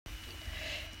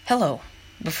Hello.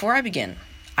 Before I begin,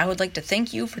 I would like to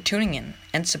thank you for tuning in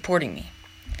and supporting me.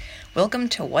 Welcome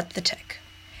to What the Tech,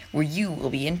 where you will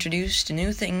be introduced to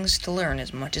new things to learn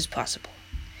as much as possible.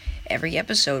 Every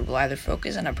episode will either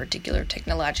focus on a particular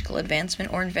technological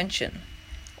advancement or invention,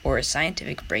 or a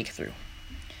scientific breakthrough.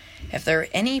 If there are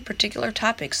any particular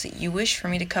topics that you wish for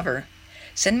me to cover,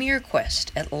 send me a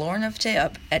request at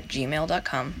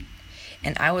loreoftheup@gmail.com,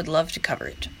 and I would love to cover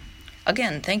it.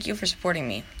 Again, thank you for supporting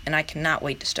me, and I cannot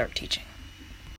wait to start teaching.